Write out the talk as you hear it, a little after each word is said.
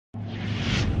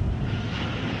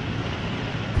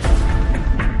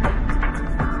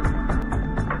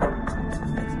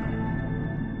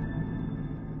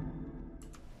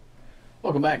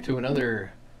Welcome back to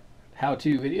another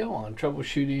how-to video on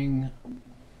troubleshooting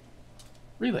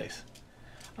relays.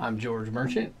 I'm George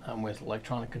Merchant. I'm with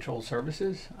Electronic Control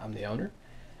Services. I'm the owner.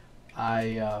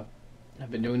 I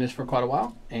have been doing this for quite a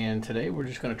while, and today we're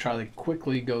just going to try to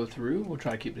quickly go through. We'll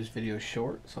try to keep this video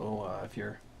short, so if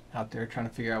you're out there trying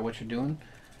to figure out what you're doing,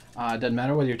 it doesn't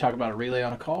matter whether you're talking about a relay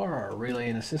on a car or a relay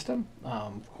in a system.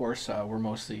 Of course, we're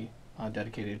mostly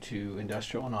dedicated to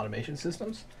industrial and automation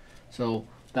systems. So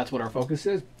that's what our focus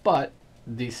is, but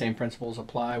these same principles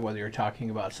apply whether you're talking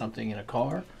about something in a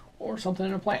car or something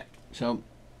in a plant. So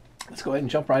let's go ahead and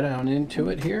jump right on into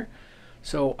it here.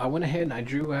 So I went ahead and I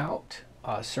drew out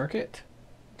a circuit,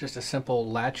 just a simple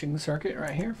latching circuit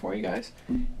right here for you guys.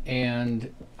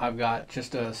 And I've got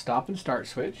just a stop and start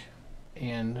switch.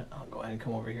 And I'll go ahead and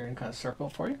come over here and kind of circle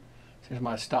it for you. So here's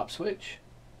my stop switch.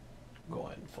 Go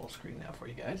ahead and full screen now for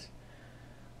you guys.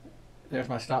 There's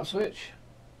my stop switch.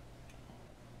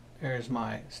 There's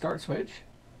my start switch.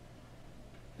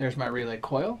 There's my relay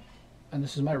coil. And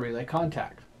this is my relay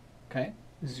contact. Okay?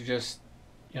 This is just,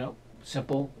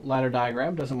 simple ladder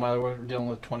diagram. Doesn't matter whether we're dealing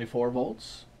with 24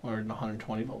 volts or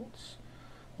 120 volts,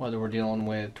 whether we're dealing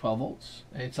with 12 volts.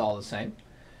 It's all the same.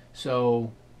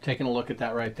 So taking a look at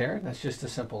that right there, that's just a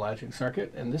simple latching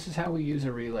circuit. And this is how we use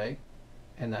a relay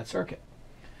in that circuit.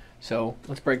 So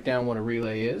let's break down what a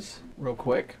relay is real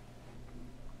quick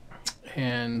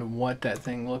and what that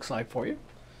thing looks like for you.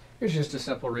 Here's just a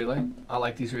simple relay. I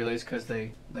like these relays because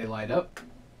they light up,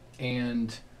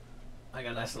 and I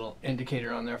got a nice little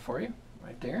indicator on there for you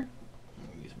right there.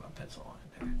 Let me use my pencil on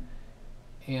it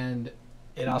there. And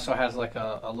it also has like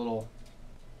a little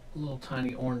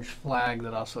tiny orange flag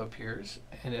that also appears,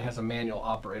 and it has a manual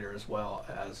operator as well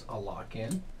as a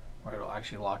lock-in, where it'll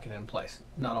actually lock it in place.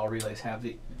 Not all relays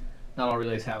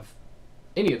have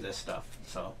any of this stuff,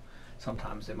 so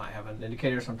sometimes they might have an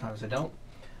indicator, sometimes they don't,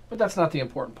 but that's not the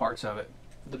important parts of it.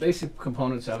 The basic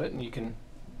components of it, and you can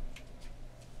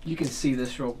see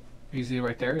this real easily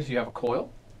right there, is you have a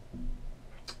coil.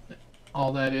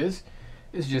 All that is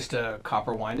just a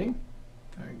copper winding.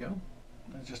 There you go.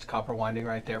 That's just a copper winding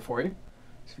right there for you,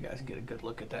 so you guys can get a good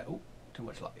look at that. Oh, too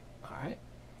much light. All right.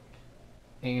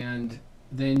 And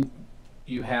then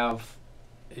you have,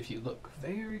 if you look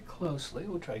very closely,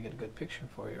 we'll try to get a good picture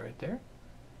for you right there.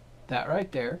 That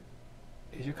right there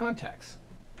is your contacts.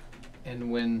 And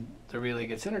when the relay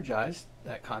gets energized,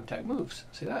 that contact moves.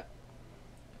 See that?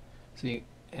 See,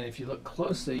 and if you look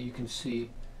closely, you can see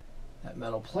that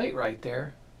metal plate right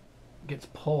there gets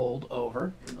pulled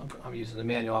over. I'm using the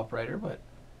manual operator, but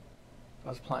if I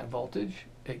was applying voltage,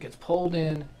 it gets pulled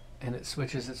in and it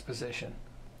switches its position.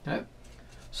 Okay?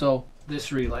 So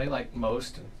this relay, like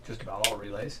most and just about all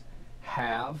relays,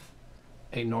 have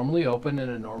a normally open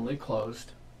and a normally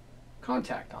closed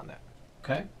contact on that.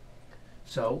 Okay?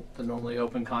 So the normally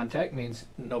open contact means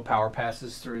no power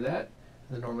passes through that.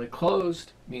 The normally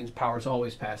closed means power is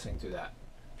always passing through that.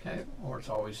 Okay? Or it's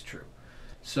always true.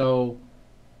 So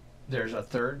there's a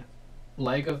third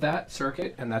leg of that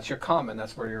circuit, and that's your common.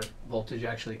 That's where your voltage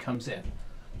actually comes in.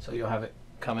 So you'll have it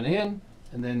coming in,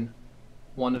 and then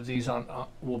one of these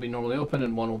will be normally open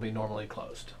and one will be normally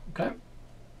closed. Okay?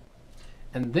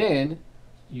 And then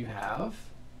you have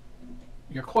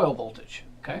your coil voltage.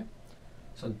 Okay?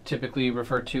 So typically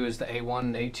referred to as the A1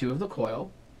 and A2 of the coil.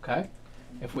 Okay?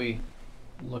 If we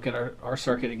look at our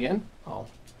circuit again,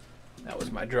 that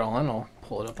was my drawing. I'll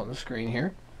pull it up on the screen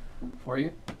here for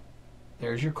you.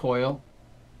 There's your coil,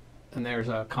 and there's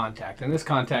a contact. And this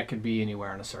contact could be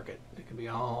anywhere in a circuit. It could be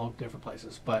all different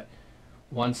places. But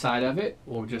one side of it,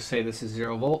 we'll just say this is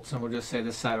 0 volts, and we'll just say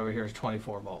this side over here is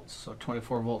 24 volts. So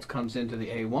 24 volts comes into the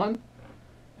A1,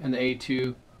 and the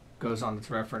A2 goes on its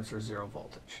reference or 0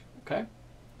 voltage. Okay?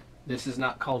 This is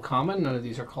not called common. None of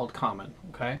these are called common.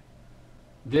 Okay?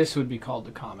 This would be called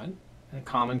the common, and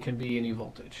common can be any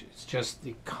voltage. It's just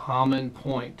the common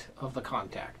point of the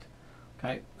contact.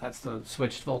 Okay, that's the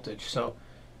switched voltage. So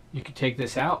you could take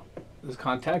this out, this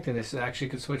contact, and this actually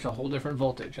could switch a whole different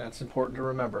voltage. That's important to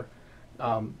remember.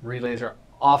 Relays are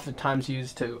oftentimes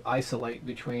used to isolate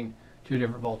between two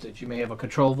different voltage. You may have a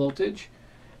control voltage,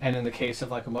 and in the case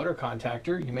of like a motor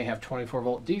contactor, you may have 24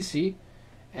 volt DC,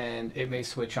 and it may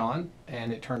switch on,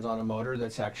 and it turns on a motor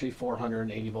that's actually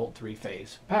 480 volt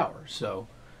three-phase power. So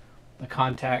the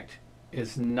contact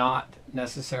is not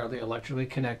necessarily electrically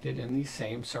connected in the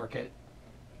same circuit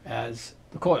as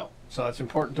the coil. So that's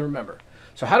important to remember.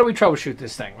 So how do we troubleshoot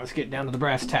this thing? Let's get down to the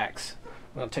brass tacks.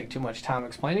 I don't take too much time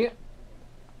explaining it.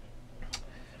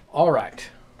 All right,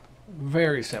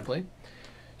 very simply.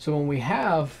 So when we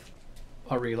have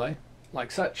a relay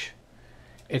like such,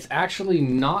 it's actually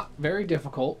not very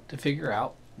difficult to figure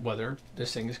out whether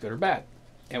this thing is good or bad.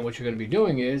 And what you're going to be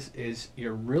doing is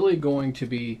you're really going to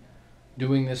be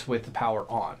doing this with the power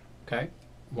on, okay?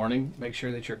 Warning, make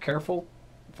sure that you're careful,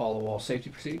 follow all safety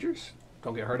procedures,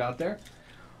 don't get hurt out there.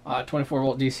 24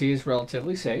 volt DC is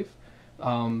relatively safe,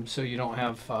 so you don't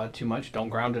have too much. Don't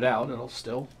ground it out, it'll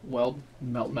still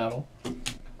melt metal.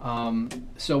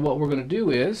 So what we're going to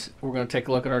do is we're going to take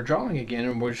a look at our drawing again,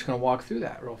 and we're just going to walk through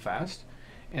that real fast.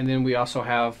 And then we also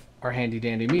have our handy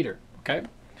dandy meter, okay?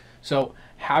 So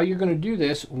how you're going to do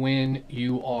this when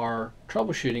you are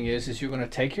troubleshooting is you're going to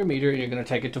take your meter and you're going to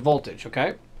take it to voltage,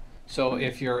 okay? So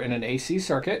if you're in an AC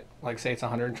circuit, like say it's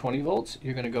 120 volts,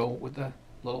 you're going to go with the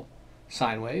little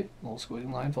sine wave, little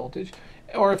squiggly line voltage.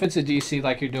 Or if it's a DC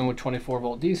like you're doing with 24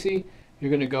 volt DC,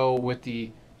 you're going to go with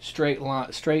the straight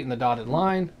and the dotted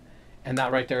line, and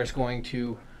that right there is going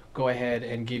to go ahead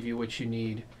and give you what you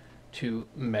need to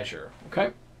measure,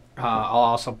 okay? I'll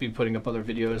also be putting up other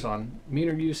videos on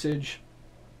meter usage,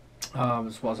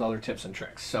 as well as other tips and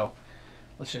tricks. So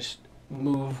let's just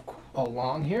move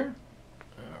along here.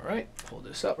 All right, pull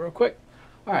this up real quick.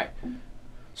 All right,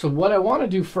 so what I want to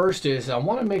do first is I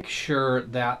want to make sure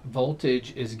that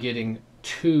voltage is getting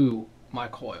to my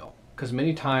coil, because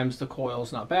many times the coil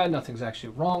is not bad, nothing's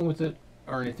actually wrong with it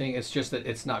or anything. It's just that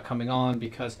it's not coming on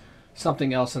because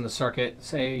something else in the circuit,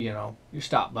 say, you know, your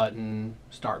stop button,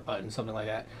 start button, something like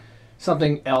that,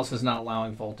 something else is not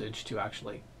allowing voltage to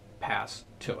actually pass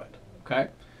to it, okay?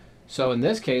 So in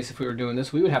this case, if we were doing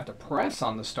this, we would have to press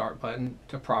on the start button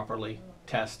to properly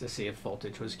test to see if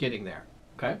voltage was getting there,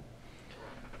 okay?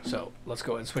 So let's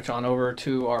go ahead and switch on over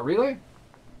to our relay,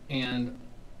 and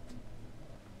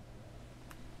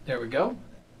there we go.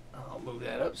 I'll move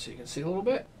that up so you can see a little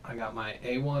bit. I got my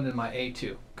A1 and my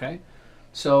A2, okay?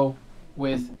 So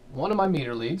with one of my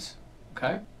meter leads,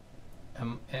 okay,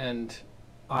 and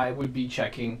I would be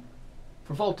checking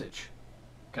for voltage,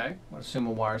 okay? I assume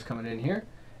a wire's coming in here.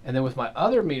 And then with my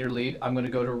other meter lead, I'm going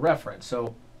to go to reference.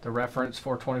 So the reference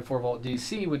for 24 volt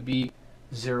DC would be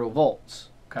 0 volts,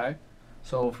 okay?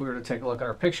 So if we were to take a look at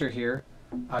our picture here,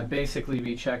 I'd basically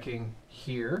be checking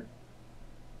here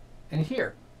and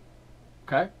here,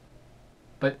 okay?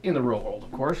 But in the real world,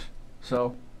 of course.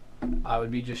 So I would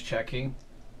be just checking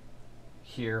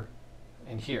here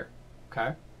and here,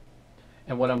 okay?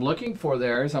 And what I'm looking for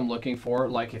there is I'm looking for,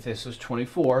 like if this was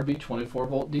 24, it'd be 24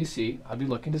 volt DC, I'd be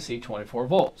looking to see 24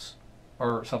 volts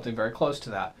or something very close to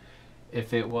that.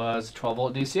 If it was 12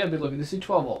 volt DC, I'd be looking to see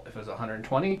 12 volt. If it was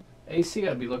 120 AC,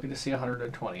 I'd be looking to see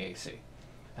 120 AC.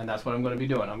 And that's what I'm going to be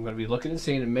doing. I'm going to be looking and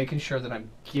seeing and making sure that I'm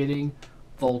getting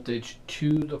voltage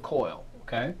to the coil,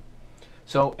 okay?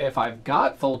 So if I've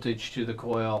got voltage to the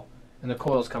coil and the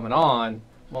coil's coming on,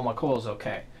 well, my coil's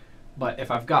okay. But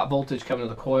if I've got voltage coming to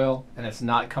the coil and it's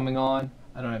not coming on,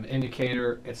 I don't have an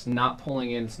indicator, it's not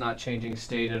pulling in, it's not changing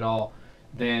state at all,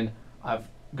 then I've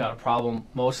got a problem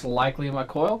most likely in my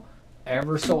coil.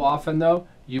 Ever so often though,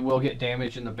 you will get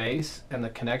damage in the base, and the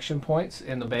connection points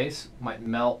in the base might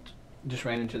melt. Just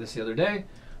ran into this the other day,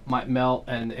 might melt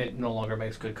and it no longer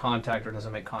makes good contact or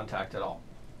doesn't make contact at all.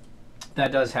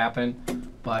 That does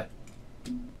happen, but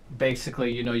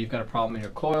basically, you know, you've got a problem in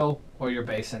your coil or your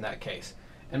base in that case.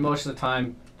 And most of the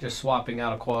time, just swapping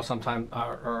out a coil sometime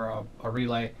or a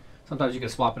relay, sometimes you can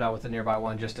swap it out with a nearby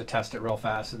one just to test it real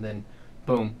fast, and then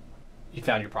boom, you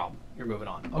found your problem. You're moving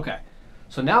on. Okay.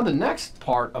 So now the next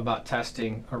part about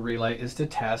testing a relay is to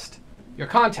test your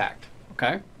contact.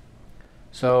 Okay.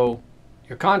 So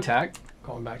your contact,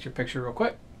 going back to your picture real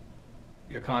quick,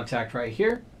 your contact right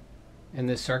here in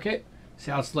this circuit. See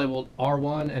how it's labeled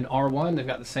R1 and R1? They've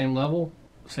got the same level,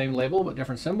 same label, but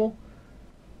different symbol.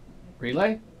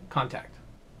 Relay, contact.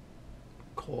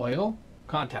 Coil,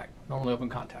 contact. Normally open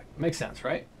contact. Makes sense,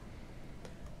 right?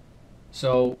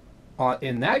 So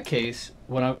in that case,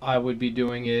 what I would be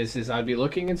doing is I'd be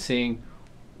looking and seeing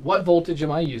what voltage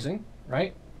am I using,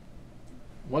 right?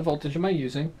 What voltage am I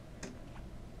using?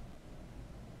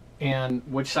 And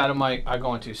which side am I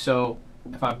going to? So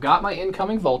if I've got my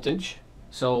incoming voltage,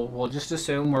 so we'll just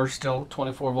assume we're still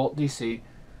 24 volt DC,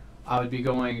 I would be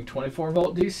going 24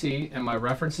 volt DC and my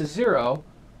reference is 0.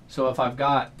 So if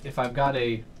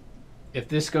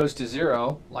this goes to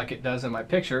 0, like it does in my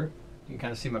picture, you can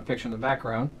kind of see my picture in the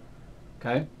background,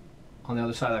 okay? On the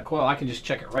other side of that coil, I can just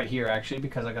check it right here actually,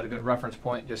 because I got a good reference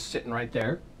point just sitting right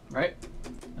there, right?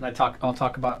 And I'll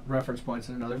talk about reference points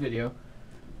in another video.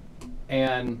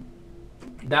 And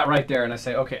that right there, and I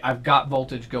say, okay, I've got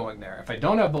voltage going there. If I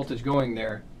don't have voltage going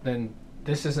there, then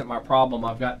this isn't my problem.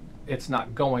 It's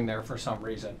not going there for some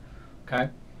reason, okay?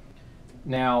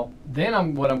 Now,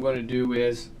 then what I'm going to do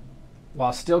is,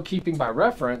 while still keeping my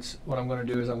reference, what I'm going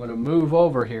to do is I'm going to move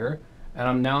over here,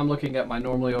 and now I'm looking at my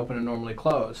normally open and normally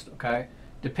closed, okay?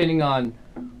 depending on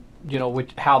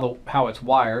how it's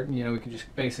wired, we can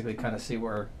just basically kind of see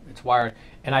where it's wired,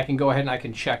 and I can go ahead and I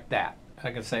can check that.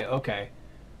 I can say, okay,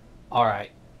 all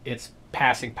right, it's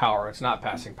passing power, it's not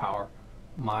passing power.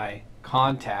 My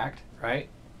contact, right?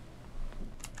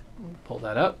 Pull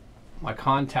that up. My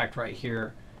contact right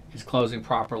here is closing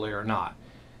properly or not.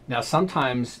 Now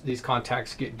sometimes these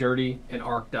contacts get dirty and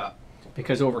arced up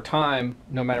because over time,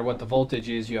 no matter what the voltage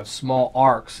is, you have small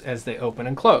arcs as they open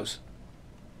and close.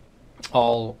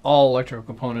 All electrical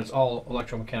components, all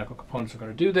electromechanical components are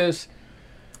going to do this.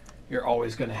 You're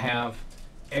always going to have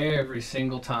every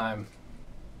single time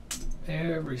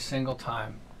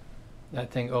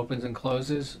that thing opens and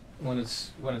closes, when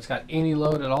it's got any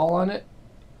load at all on it,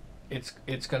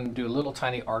 it's going to do little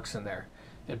tiny arcs in there.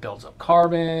 It builds up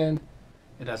carbon.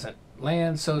 It doesn't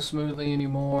land so smoothly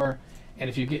anymore. And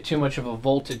if you get too much of a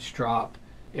voltage drop,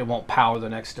 it won't power the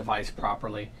next device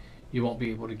properly. You won't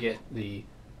be able to get the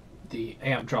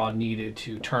amp draw needed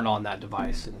to turn on that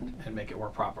device and make it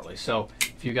work properly. So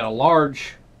if you've got a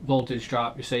large voltage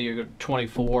drop, you say you're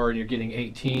 24 and you're getting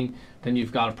 18, then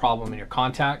you've got a problem in your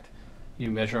contact. You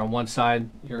measure on one side,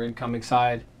 your incoming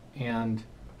side, and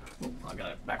I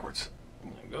got it backwards.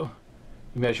 There you go.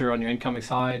 You measure on your incoming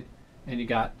side, and you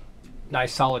got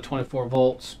nice solid 24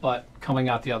 volts, but coming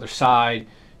out the other side,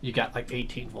 you got like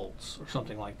 18 volts or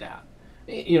something like that.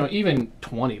 Even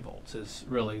 20 volts is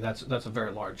really, that's a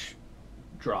very large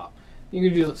drop. You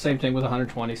can do the same thing with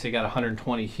 120. So you got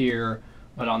 120 here,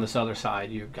 but on this other side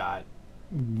you've got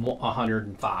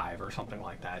 105 or something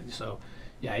like that. So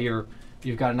yeah,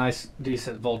 you've got a nice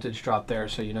decent voltage drop there,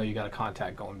 so you got a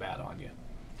contact going bad on you.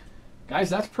 Guys,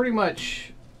 that's pretty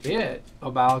much it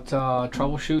about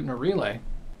troubleshooting a relay.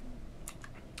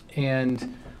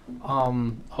 And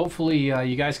hopefully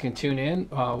you guys can tune in.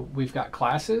 We've got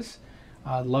classes.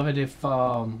 I'd love it if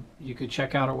you could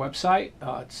check out our website.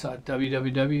 It's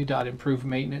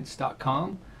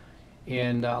www.improvedmaintenance.com,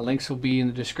 and links will be in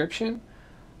the description.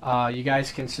 You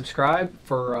guys can subscribe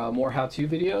for more how-to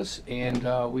videos,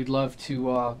 and we'd love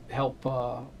to help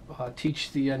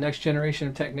teach the next generation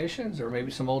of technicians, or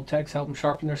maybe some old techs, help them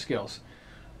sharpen their skills.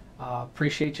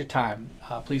 Appreciate your time.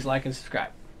 Please like and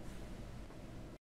subscribe.